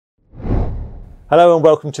Hello and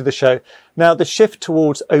welcome to the show. Now, the shift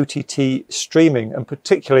towards OTT streaming and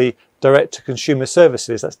particularly direct-to-consumer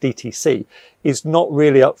services, that's DTC, is not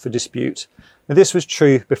really up for dispute. Now, this was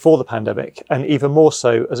true before the pandemic and even more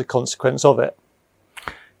so as a consequence of it.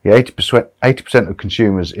 Yeah, 80% of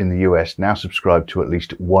consumers in the US now subscribe to at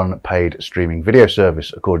least one paid streaming video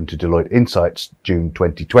service, according to Deloitte Insights, June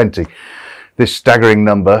 2020. This staggering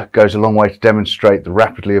number goes a long way to demonstrate the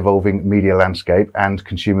rapidly evolving media landscape and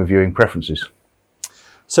consumer viewing preferences.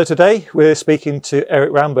 So today we're speaking to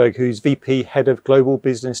Eric Ramberg, who's VP Head of Global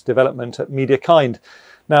Business Development at MediaKind.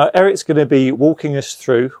 Now, Eric's going to be walking us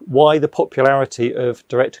through why the popularity of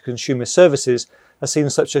direct-to-consumer services has seen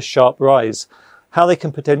such a sharp rise, how they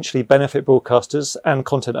can potentially benefit broadcasters and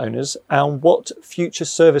content owners, and what future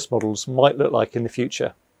service models might look like in the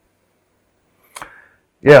future.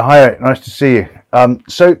 Yeah, hi Eric, nice to see you.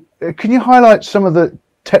 So can you highlight some of the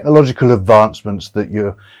technological advancements that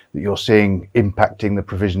you're seeing impacting the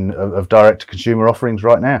provision of direct-to-consumer offerings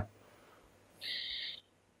right now?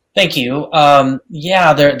 Thank you.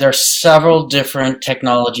 There are several different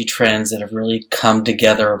technology trends that have really come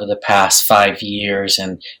together over the past 5 years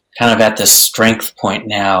and kind of at this strength point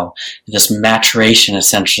now, this maturation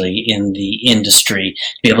essentially in the industry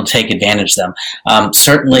to be able to take advantage of them.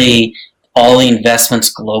 Certainly, all the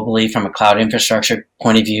investments globally from a cloud infrastructure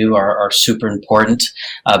point of view are super important.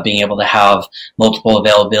 Being able to have multiple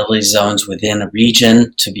availability zones within a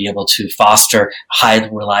region to be able to foster high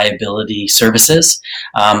reliability services.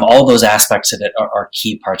 All those aspects of it are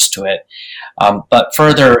key parts to it. But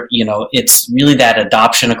further, it's really that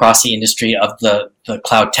adoption across the industry of the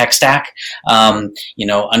cloud tech stack,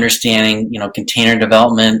 understanding, container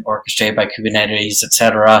development orchestrated by Kubernetes, et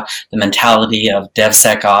cetera, the mentality of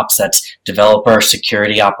DevSecOps, that's developer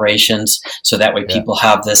security operations, so that way people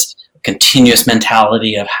have this continuous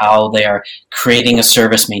mentality of how they are creating a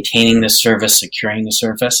service, maintaining the service, securing the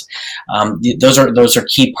service. Those are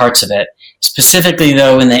key parts of it. Specifically,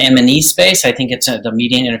 though, in the M&E space, I think it's the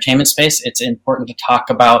media and entertainment space. It's important to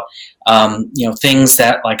talk about things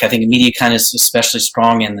that, like, I think MediaKind is especially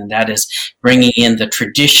strong in, and that is bringing in the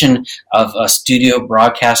tradition of studio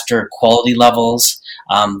broadcaster quality levels,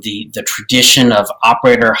 the tradition of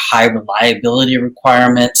operator high reliability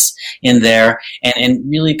requirements in there, and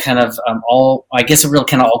really kind of it really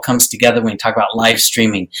kind of all comes together when you talk about live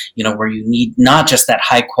streaming, where you need not just that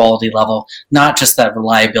high quality level, not just that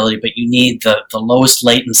reliability, but you need the lowest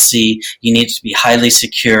latency, you need it to be highly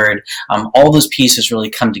secured. All those pieces really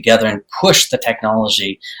come together and push the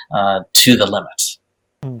technology to the limits.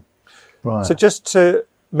 Right. So just to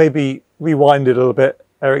maybe rewind it a little bit,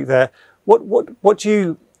 Eric, there, what do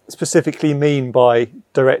you specifically mean by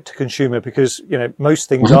direct to consumer? Because most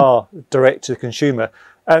things are direct to consumer,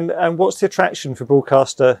 and what's the attraction for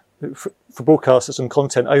broadcasters and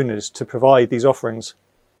content owners to provide these offerings?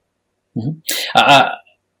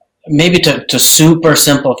 Maybe to super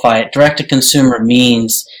simplify it, direct to consumer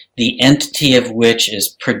means the entity of which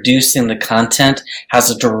is producing the content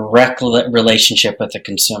has a direct relationship with the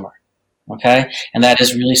consumer. Okay, and that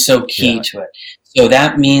is really so key to it. So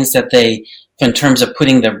that means that they, in terms of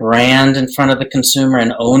putting their brand in front of the consumer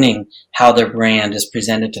and owning how their brand is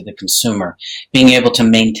presented to the consumer, being able to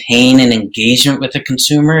maintain an engagement with the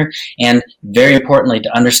consumer, and very importantly,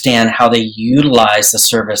 to understand how they utilize the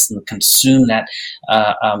service and consume that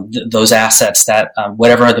those assets, that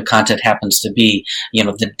whatever the content happens to be,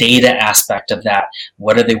 the data aspect of that.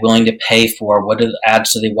 What are they willing to pay for? What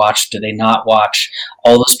ads do they watch? Do they not watch?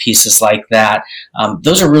 All those pieces like that.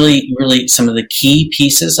 Those are really, really some of the key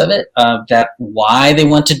pieces of it, that why they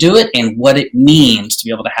want to do it and what it means to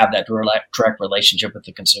be able to have that direct relationship with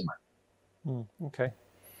the consumer. Okay.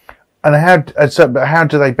 And how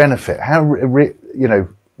do they benefit?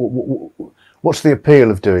 What's the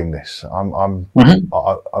appeal of doing this? You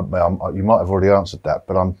might have already answered that,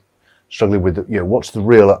 but I'm struggling with what's the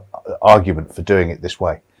real argument for doing it this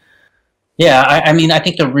way? Yeah, I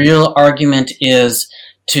think the real argument is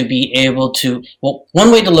to be able to,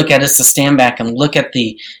 one way to look at it is to stand back and look at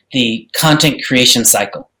the content creation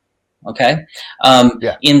cycle. Okay?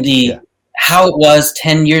 How it was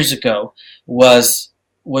 10 years ago was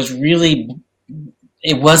really,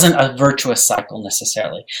 it wasn't a virtuous cycle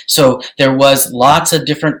necessarily. So there was lots of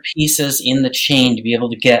different pieces in the chain to be able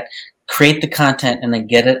to create the content and then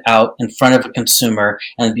get it out in front of a consumer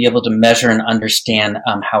and be able to measure and understand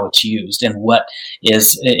how it's used and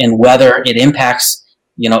whether it impacts,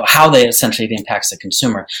 how it impacts the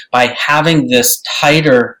consumer. By having this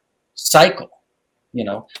tighter cycle,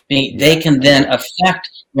 They can then affect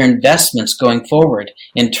their investments going forward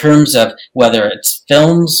in terms of whether it's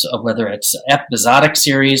films, or whether it's episodic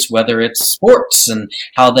series, whether it's sports, and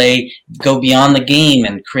how they go beyond the game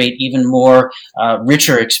and create even more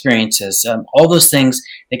richer experiences. All those things,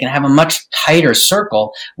 they can have a much tighter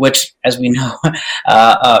circle, which, as we know,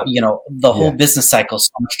 the whole business cycle is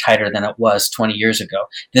so much tighter than it was 20 years ago.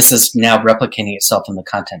 This is now replicating itself in the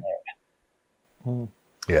content area. Mm.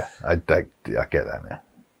 Yeah, I get that now.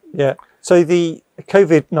 Yeah. So the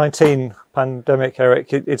COVID-19 pandemic,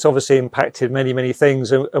 Eric, it's obviously impacted many, many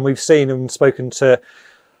things. And we've seen and spoken to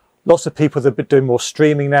lots of people that have been doing more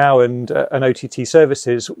streaming now and OTT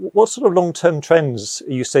services. What sort of long-term trends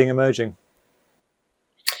are you seeing emerging?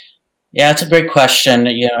 Yeah, it's a great question.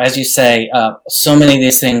 As you say, so many of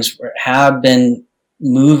these things have been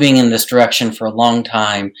moving in this direction for a long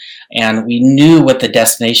time, and we knew what the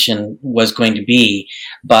destination was going to be,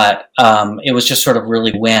 but it was just sort of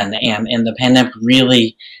really when, and the pandemic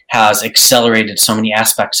really has accelerated so many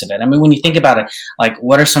aspects of it. I mean, when you think about it, like,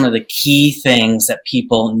 what are some of the key things that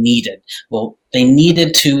people needed? Well, they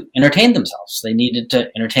needed to entertain themselves. They needed to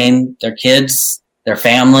entertain their kids, their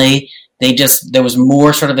family. There was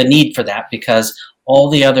more sort of a need for that because all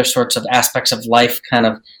the other sorts of aspects of life kind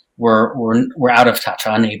of were out of touch,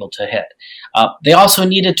 unable to hit. They also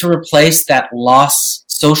needed to replace that lost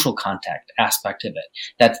social contact aspect of it.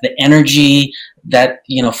 That's the energy that,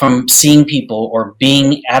 from seeing people or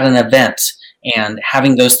being at an event and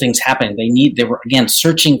having those things happen. They were, again,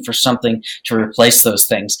 searching for something to replace those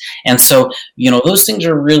things. And so, those things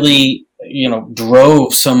are really,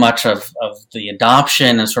 drove so much of the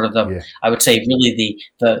adoption and sort of I would say really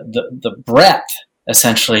the breadth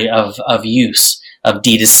essentially of use of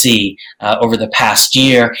D2C over the past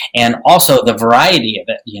year, and also the variety of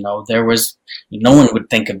it. There was, no one would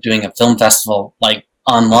think of doing a film festival like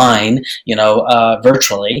online,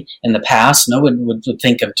 virtually in the past. No one would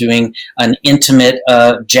think of doing an intimate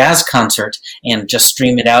jazz concert and just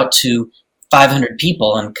stream it out to 500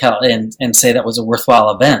 people and say that was a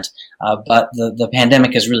worthwhile event. But the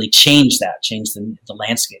pandemic has really changed the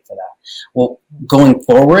landscape for that. Well, going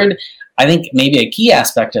forward, I think maybe a key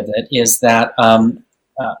aspect of it is that, and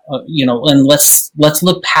let's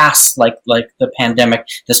look past like the pandemic,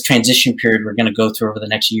 this transition period we're going to go through over the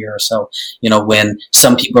next year or so, when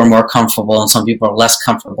some people are more comfortable and some people are less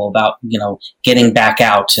comfortable about, getting back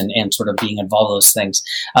out and sort of being involved in those things.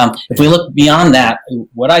 If we look beyond that,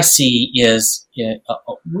 what I see is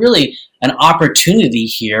really an opportunity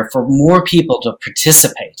here for more people to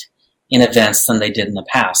participate in events than they did in the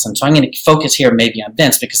past. And so I'm going to focus here maybe on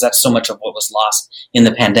events because that's so much of what was lost in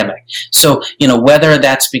the pandemic. So, whether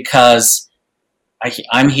that's because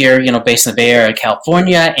I'm here, based in the Bay Area,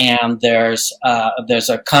 California, and there's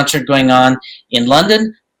a concert going on in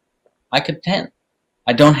London, I could attend.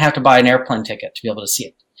 I don't have to buy an airplane ticket to be able to see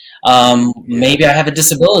it. Maybe I have a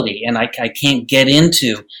disability and I can't get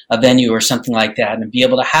into a venue or something like that and be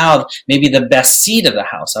able to have maybe the best seat of the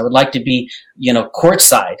house. I would like to be,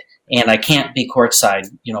 courtside, and I can't be courtside,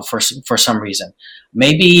 for some reason.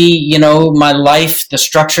 Maybe, my life, the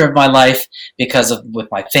structure of my life, because of with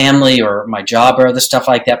my family or my job or other stuff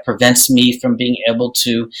like that, prevents me from being able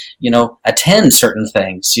to, attend certain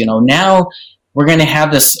things. Now we're going to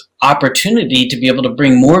have this opportunity to be able to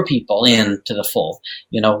bring more people into the fold.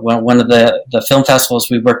 One of the film festivals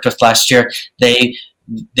we worked with last year, they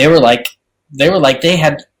were like they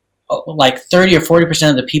had like 30 or 40%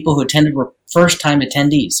 of the people who attended were first-time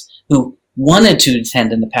attendees who wanted to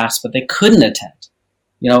attend in the past, but they couldn't attend.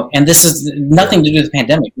 And this is nothing to do with the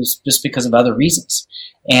pandemic. It was just because of other reasons.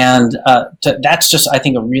 And that's just, I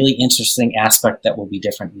think, a really interesting aspect that will be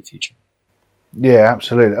different in the future. Yeah,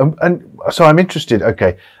 absolutely. And so I'm interested, in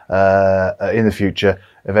the future,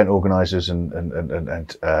 event organisers and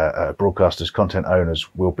broadcasters, content owners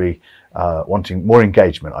will be wanting more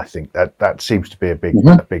engagement. I think that seems to be a big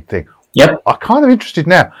thing. Yep. I'm kind of interested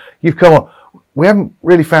now. You've come on. We haven't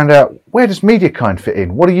really found out, where does MediaKind fit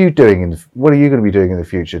in? What are you doing what are you going to be doing in the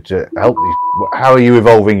future to help these? How are you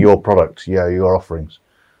evolving your product, your offerings?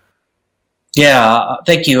 Yeah,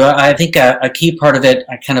 thank you. I think a key part of it,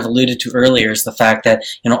 I kind of alluded to earlier, is the fact that,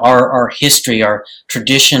 our history, our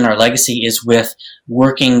tradition, our legacy is with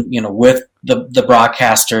working, with the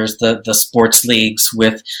broadcasters, the sports leagues,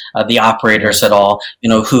 with the operators at all,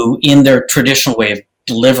 who in their traditional way of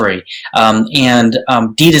delivery. And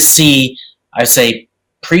D2C, I say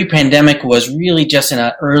pre-pandemic, was really just in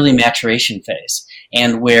an early maturation phase,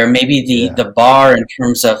 and where maybe the bar in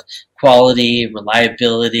terms of quality,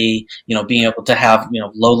 reliability, being able to have,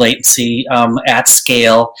 low latency at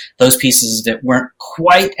scale, those pieces that weren't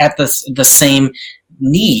quite at the same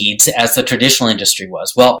needs as the traditional industry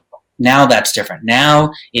was. Well, now that's different.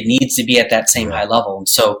 Now it needs to be at that same high level. And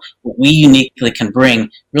so what we uniquely can bring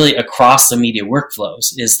really across the media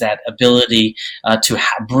workflows is that ability to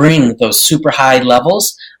bring those super high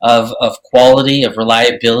levels of quality, of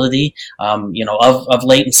reliability, of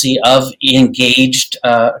latency, of engaged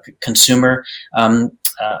consumer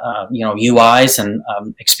UIs and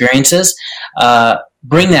experiences,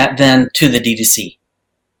 bring that then to the D2C,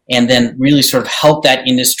 and then really sort of help that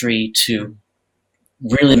industry to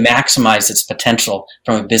really maximize its potential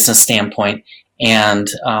from a business standpoint, and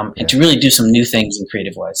to really do some new things in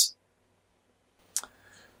creative ways.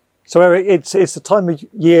 So Eric, it's the time of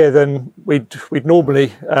year then we'd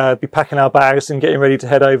normally be packing our bags and getting ready to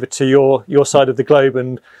head over to your side of the globe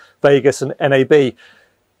and Vegas and NAB.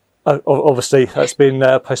 Obviously, that's been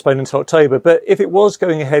postponed until October. But if it was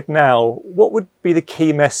going ahead now, what would be the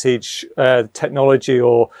key message, technology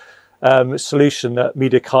or solution that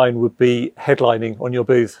MediaKind would be headlining on your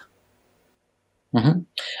booth? Mm-hmm.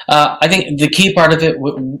 I think the key part of it,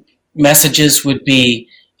 messages would be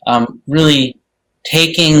really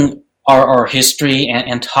taking our history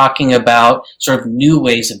and talking about sort of new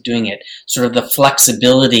ways of doing it, sort of the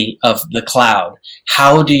flexibility of the cloud.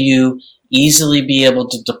 How do you easily be able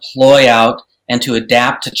to deploy out and to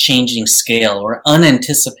adapt to changing scale or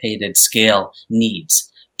unanticipated scale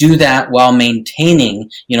needs? Do that while maintaining,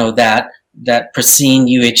 that pristine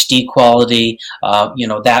UHD quality,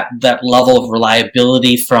 that level of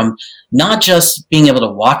reliability from not just being able to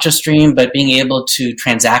watch a stream, but being able to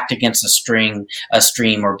transact against a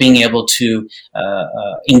stream, or being able to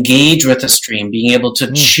engage with a stream, being able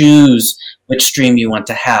to choose which stream you want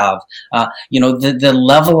to have. The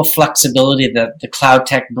level of flexibility that the cloud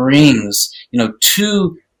tech brings,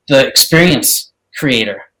 to the experience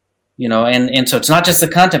creator. And so it's not just the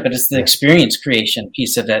content, but it's the experience creation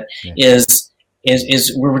piece of it. Is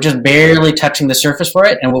we're just barely touching the surface for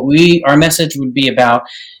it. And our message would be about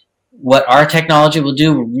what our technology will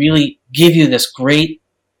do will really give you this great,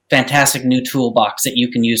 fantastic new toolbox that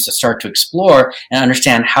you can use to start to explore and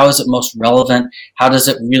understand how is it most relevant, how does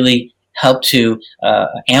it really help to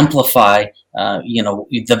amplify,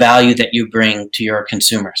 the value that you bring to your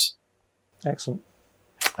consumers. Excellent.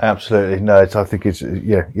 Absolutely. No, I think it's,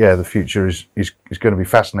 the future is going to be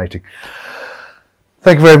fascinating.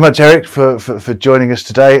 Thank you very much, Eric, for joining us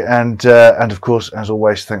today. And of course, as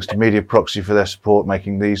always, thanks to Media Proxy for their support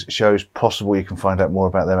making these shows possible. You can find out more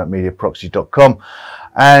about them at mediaproxy.com,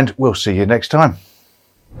 and we'll see you next time.